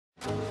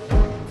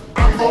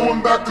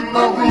going back to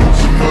my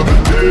roots. Another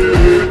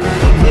day,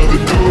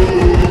 another do,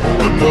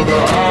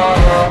 another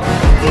high,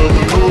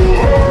 another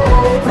low.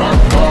 Rock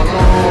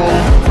bottom,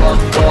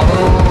 rock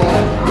bottom,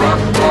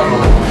 rock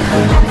bottom.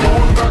 I'm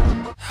going back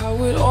to how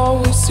it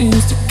always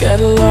seems to get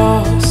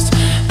lost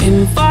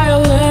in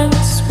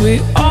violence. We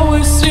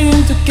always seem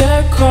to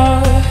get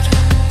caught.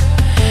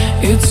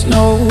 It's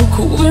no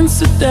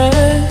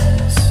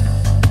coincidence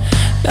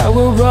that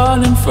we're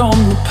running from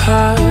the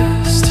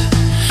past.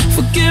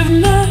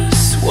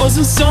 Forgiveness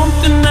wasn't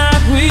something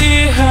that we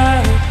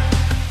had.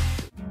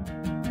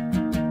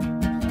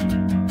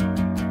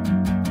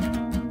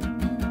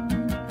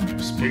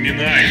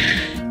 Вспоминай.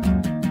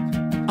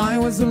 I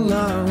was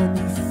alone,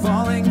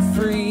 falling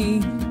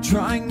free,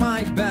 trying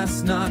my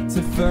best not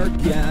to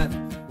forget.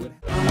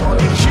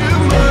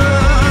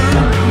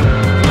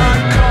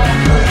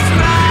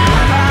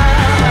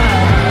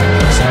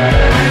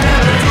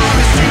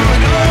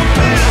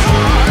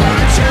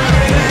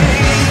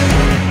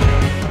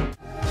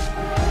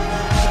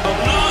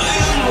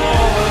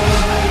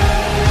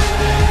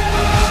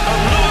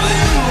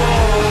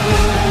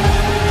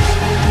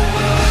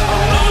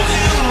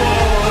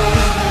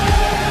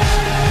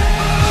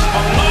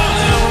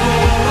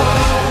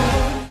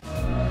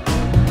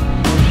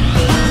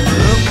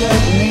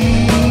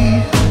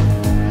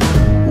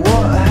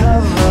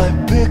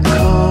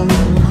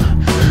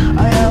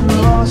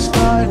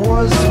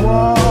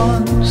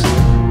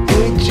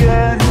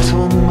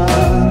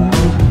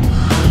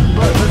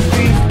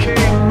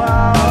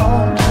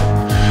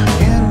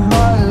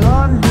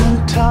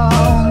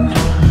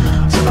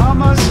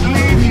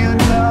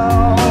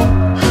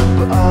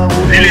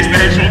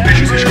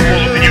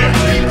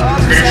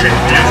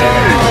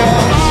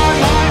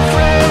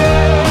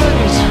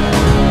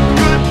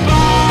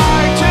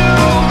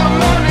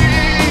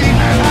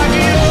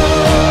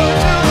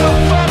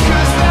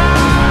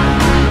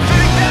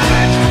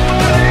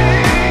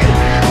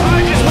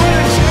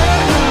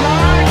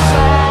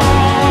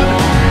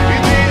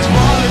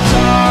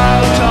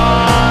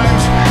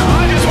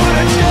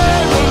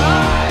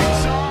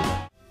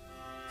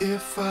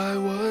 if I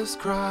was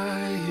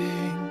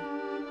crying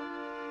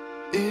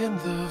in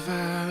the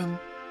van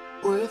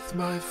with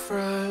my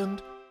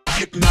friend.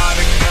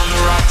 Hypnotic on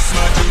the rocks,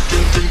 smoking,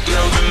 drinking,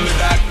 girls in the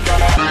back.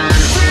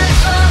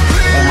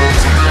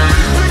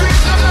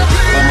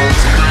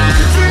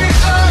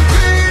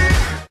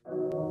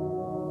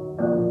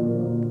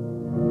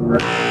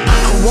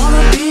 I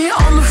wanna be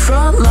on the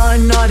front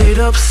line, knotted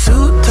up,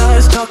 suit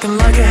ties, talking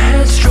like a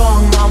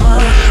headstrong mama.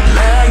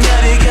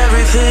 Magnetic,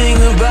 everything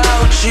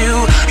about you,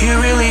 you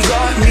really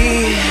got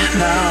me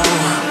now.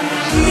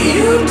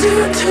 You do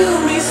to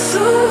me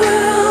so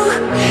well,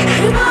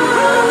 hit my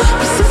heart,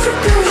 Pacific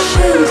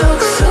Ocean,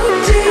 dug so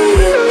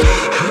deep.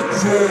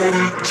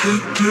 Hypnotic,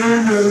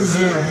 taking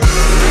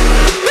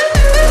over.